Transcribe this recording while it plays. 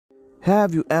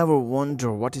Have you ever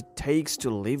wondered what it takes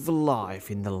to live a life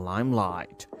in the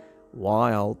limelight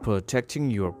while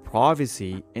protecting your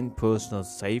privacy and personal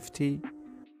safety?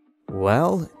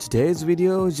 Well, today's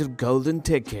video is your golden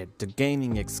ticket to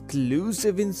gaining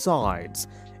exclusive insights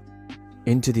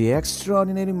into the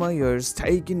extraordinary measures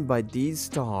taken by these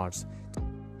stars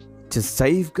to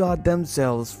safeguard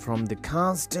themselves from the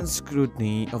constant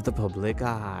scrutiny of the public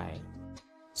eye.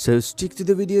 So stick to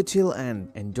the video till end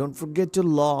and don't forget to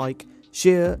like,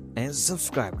 share and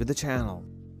subscribe to the channel.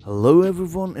 Hello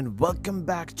everyone and welcome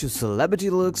back to Celebrity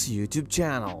Luxe YouTube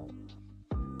channel.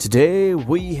 Today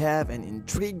we have an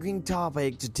intriguing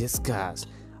topic to discuss: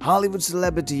 Hollywood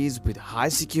celebrities with high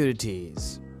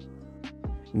securities.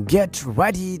 Get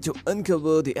ready to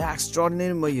uncover the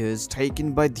extraordinary measures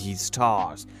taken by these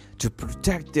stars to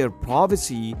protect their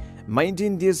privacy,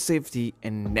 maintain their safety,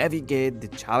 and navigate the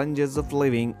challenges of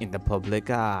living in the public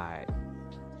eye.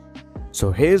 So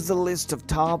here's the list of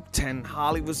top 10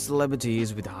 Hollywood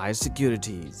celebrities with high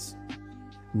securities.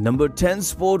 Number 10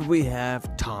 spot we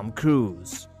have Tom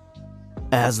Cruise.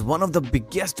 As one of the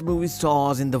biggest movie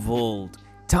stars in the world,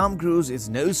 Tom Cruise is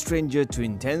no stranger to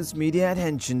intense media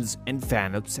attentions and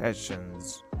fan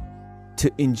obsessions. To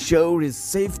ensure his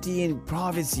safety and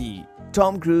privacy,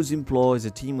 Tom Cruise employs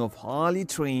a team of highly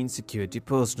trained security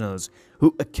personnel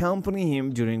who accompany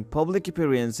him during public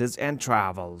appearances and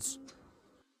travels.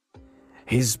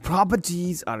 His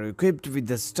properties are equipped with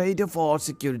the state-of-the-art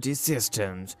security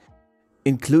systems,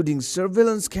 including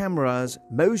surveillance cameras,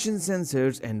 motion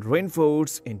sensors, and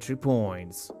reinforced entry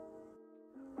points.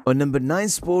 On number 9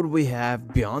 spot we have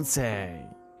Beyoncé.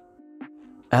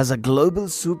 As a global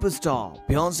superstar,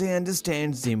 Beyoncé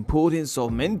understands the importance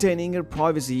of maintaining her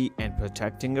privacy and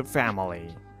protecting her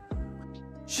family.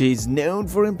 She is known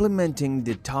for implementing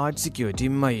the tight security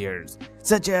measures,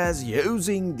 such as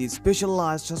using the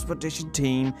specialized transportation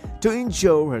team to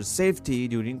ensure her safety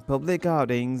during public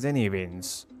outings and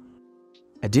events.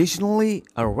 Additionally,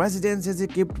 her residence is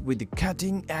equipped with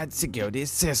cutting-edge security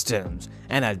systems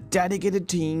and a dedicated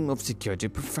team of security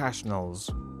professionals.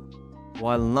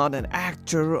 While not an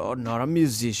actor or not a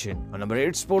musician, on number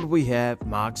 8 spot we have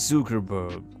Mark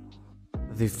Zuckerberg.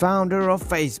 The founder of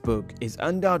Facebook is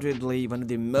undoubtedly one of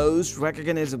the most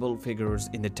recognizable figures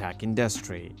in the tech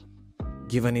industry.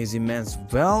 Given his immense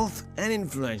wealth and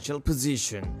influential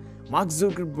position, Mark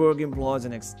Zuckerberg employs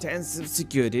an extensive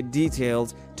security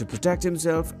details to protect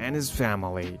himself and his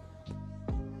family.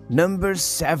 Number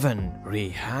 7.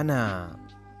 Rihanna.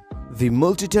 The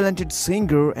multi-talented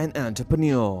singer and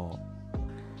entrepreneur.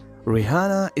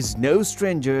 Rihanna is no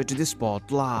stranger to the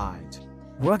spotlight.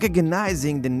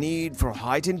 Recognizing the need for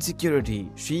heightened security,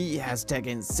 she has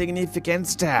taken significant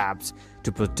steps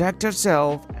to protect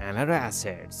herself and her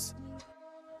assets.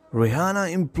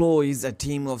 Rihanna employs a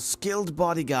team of skilled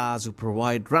bodyguards who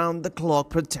provide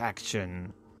round-the-clock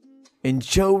protection,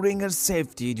 ensuring her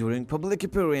safety during public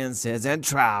appearances and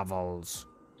travels.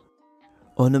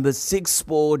 On number 6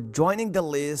 spot, joining the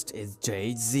list is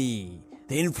Jay-Z,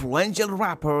 the influential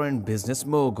rapper and business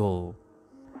mogul.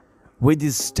 With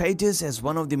his status as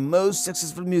one of the most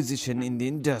successful musicians in the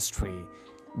industry,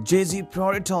 Jay-Z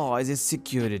prioritizes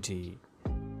security.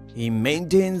 He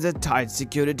maintains a tight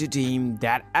security team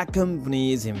that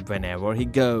accompanies him whenever he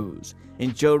goes,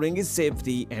 ensuring his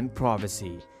safety and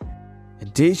privacy.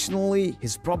 Additionally,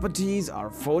 his properties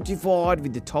are fortified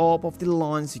with the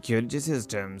top-of-the-line security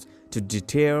systems to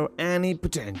deter any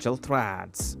potential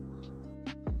threats.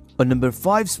 On number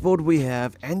 5 spot we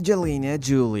have Angelina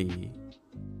Jolie.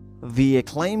 The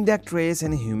acclaimed actress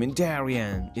and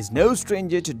humanitarian is no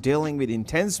stranger to dealing with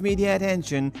intense media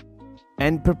attention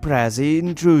and paparazzi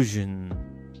intrusion.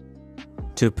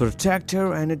 To protect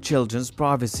her and her children's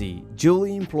privacy,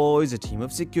 Jolie employs a team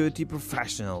of security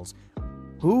professionals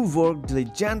who work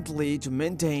diligently to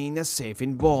maintain a safe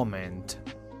environment.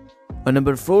 On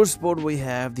number 4 spot we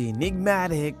have the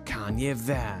enigmatic Kanye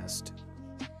West.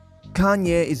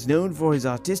 Kanye is known for his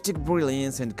artistic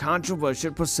brilliance and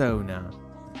controversial persona.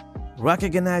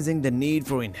 Recognizing the need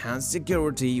for enhanced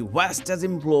security, West has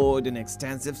employed an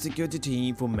extensive security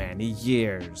team for many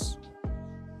years.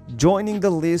 Joining the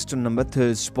list on number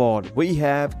 3 spot, we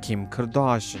have Kim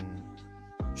Kardashian.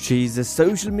 She is a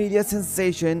social media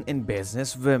sensation and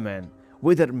businesswoman.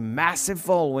 With her massive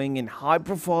following and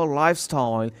high-profile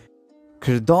lifestyle,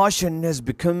 Kardashian has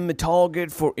become a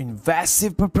target for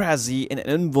invasive paparazzi and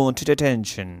unwanted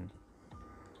attention.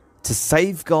 To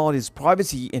safeguard his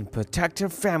privacy and protect her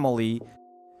family,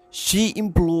 she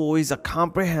employs a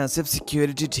comprehensive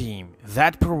security team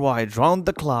that provides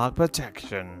round-the-clock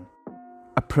protection.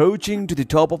 Approaching to the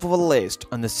top of our list,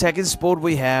 on the 2nd spot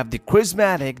we have the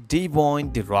charismatic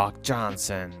Dwayne "The Rock"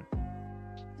 Johnson.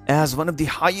 As one of the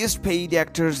highest paid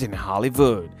actors in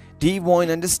Hollywood,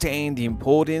 Devon understands the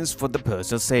importance for the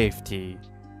personal safety.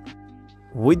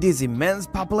 With his immense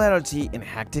popularity and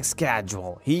hectic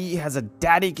schedule, he has a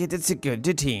dedicated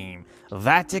security team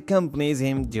that accompanies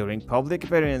him during public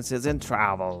appearances and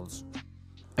travels.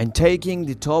 And taking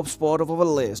the top spot of our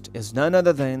list is none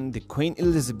other than the Queen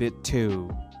Elizabeth II,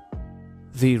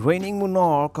 the reigning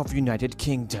monarch of United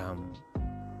Kingdom.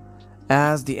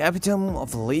 As the epitome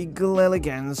of legal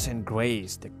elegance and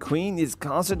grace, the Queen is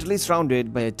constantly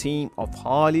surrounded by a team of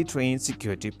highly trained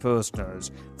security personnel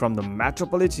from the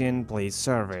Metropolitan Police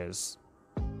Service.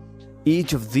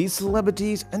 Each of these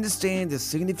celebrities understands the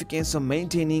significance of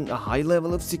maintaining a high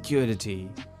level of security.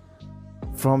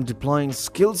 From deploying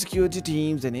skilled security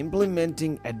teams and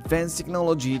implementing advanced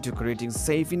technology to creating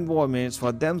safe environments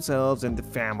for themselves and the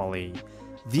family,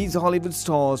 these Hollywood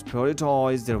stars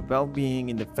prioritize their well-being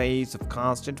in the face of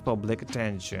constant public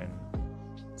attention.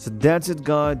 So that's it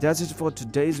guys, that's it for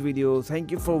today's video. Thank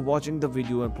you for watching the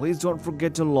video and please don't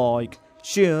forget to like,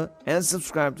 share and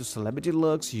subscribe to Celebrity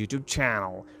Luxe YouTube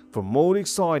channel for more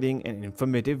exciting and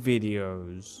informative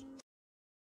videos.